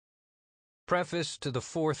Preface to the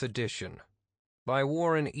 4th edition by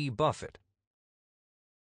Warren E. Buffett.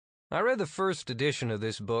 I read the first edition of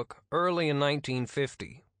this book early in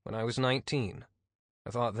 1950, when I was 19. I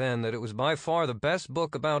thought then that it was by far the best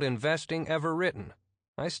book about investing ever written.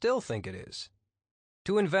 I still think it is.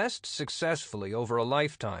 To invest successfully over a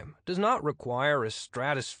lifetime does not require a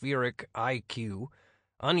stratospheric IQ,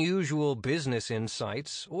 unusual business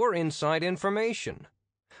insights, or inside information.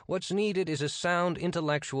 What's needed is a sound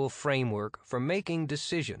intellectual framework for making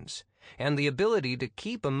decisions and the ability to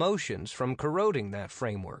keep emotions from corroding that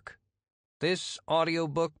framework. This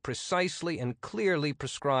audiobook precisely and clearly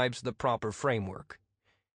prescribes the proper framework.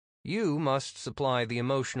 You must supply the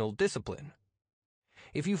emotional discipline.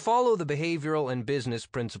 If you follow the behavioral and business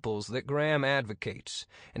principles that Graham advocates,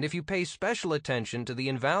 and if you pay special attention to the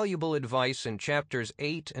invaluable advice in chapters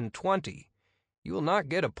 8 and 20, you will not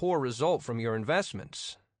get a poor result from your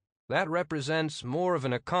investments. That represents more of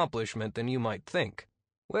an accomplishment than you might think.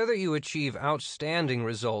 Whether you achieve outstanding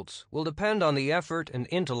results will depend on the effort and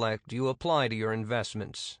intellect you apply to your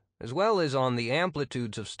investments, as well as on the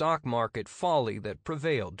amplitudes of stock market folly that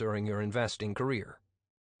prevailed during your investing career.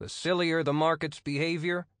 The sillier the market's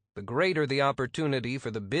behavior, the greater the opportunity for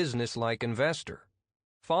the business-like investor.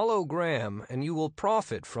 Follow Graham and you will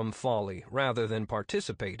profit from folly rather than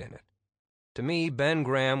participate in it. To me, Ben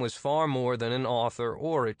Graham was far more than an author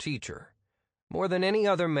or a teacher. More than any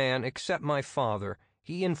other man except my father,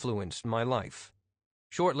 he influenced my life.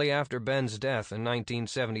 Shortly after Ben's death in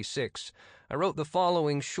 1976, I wrote the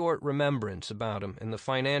following short remembrance about him in the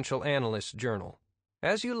Financial Analyst's Journal.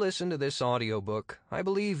 As you listen to this audiobook, I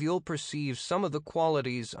believe you'll perceive some of the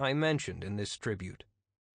qualities I mentioned in this tribute.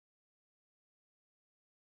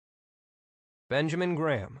 Benjamin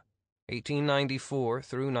Graham, 1894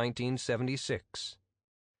 through 1976.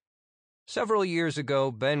 Several years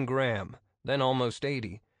ago, Ben Graham, then almost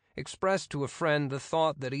 80, expressed to a friend the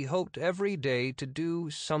thought that he hoped every day to do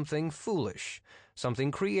something foolish,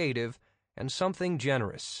 something creative, and something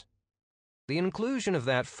generous. The inclusion of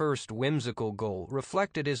that first whimsical goal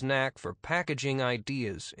reflected his knack for packaging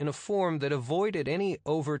ideas in a form that avoided any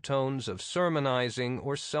overtones of sermonizing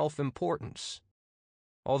or self-importance.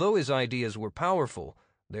 Although his ideas were powerful,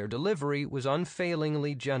 their delivery was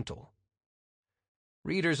unfailingly gentle.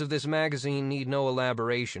 Readers of this magazine need no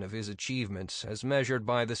elaboration of his achievements as measured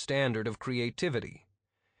by the standard of creativity.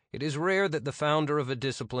 It is rare that the founder of a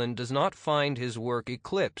discipline does not find his work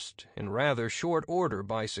eclipsed in rather short order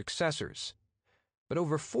by successors. But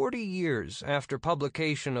over 40 years after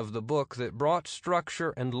publication of the book that brought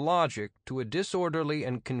structure and logic to a disorderly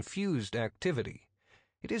and confused activity,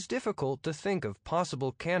 it is difficult to think of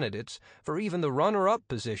possible candidates for even the runner-up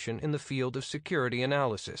position in the field of security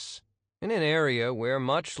analysis. In an area where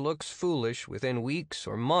much looks foolish within weeks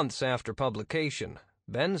or months after publication,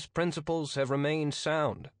 Ben's principles have remained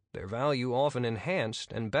sound, their value often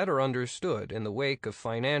enhanced and better understood in the wake of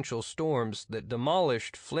financial storms that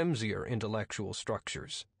demolished flimsier intellectual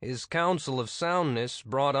structures. His counsel of soundness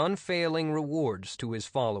brought unfailing rewards to his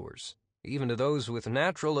followers, even to those with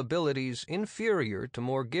natural abilities inferior to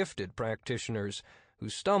more gifted practitioners who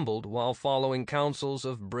stumbled while following counsels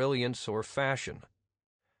of brilliance or fashion.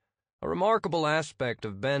 A remarkable aspect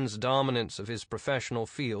of Ben's dominance of his professional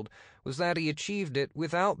field was that he achieved it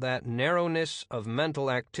without that narrowness of mental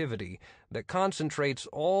activity that concentrates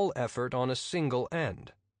all effort on a single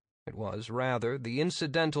end. It was, rather, the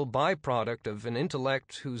incidental byproduct of an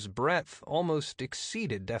intellect whose breadth almost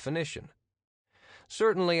exceeded definition.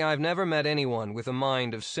 Certainly I've never met anyone with a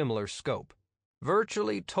mind of similar scope.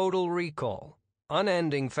 Virtually total recall,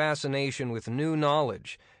 unending fascination with new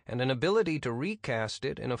knowledge, and an ability to recast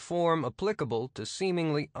it in a form applicable to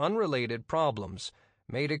seemingly unrelated problems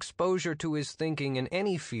made exposure to his thinking in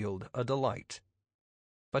any field a delight.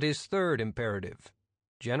 But his third imperative,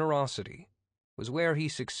 generosity, was where he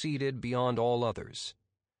succeeded beyond all others.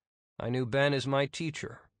 I knew Ben as my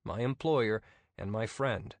teacher, my employer, and my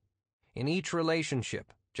friend. In each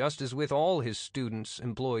relationship, just as with all his students,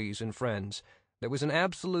 employees, and friends, there was an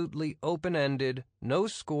absolutely open-ended,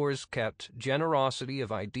 no-scores-kept generosity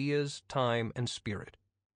of ideas, time, and spirit.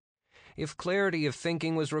 If clarity of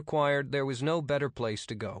thinking was required, there was no better place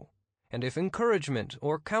to go, and if encouragement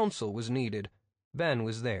or counsel was needed, Ben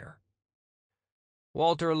was there.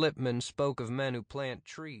 Walter Lippmann spoke of men who plant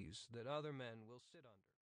trees that other men will sit under.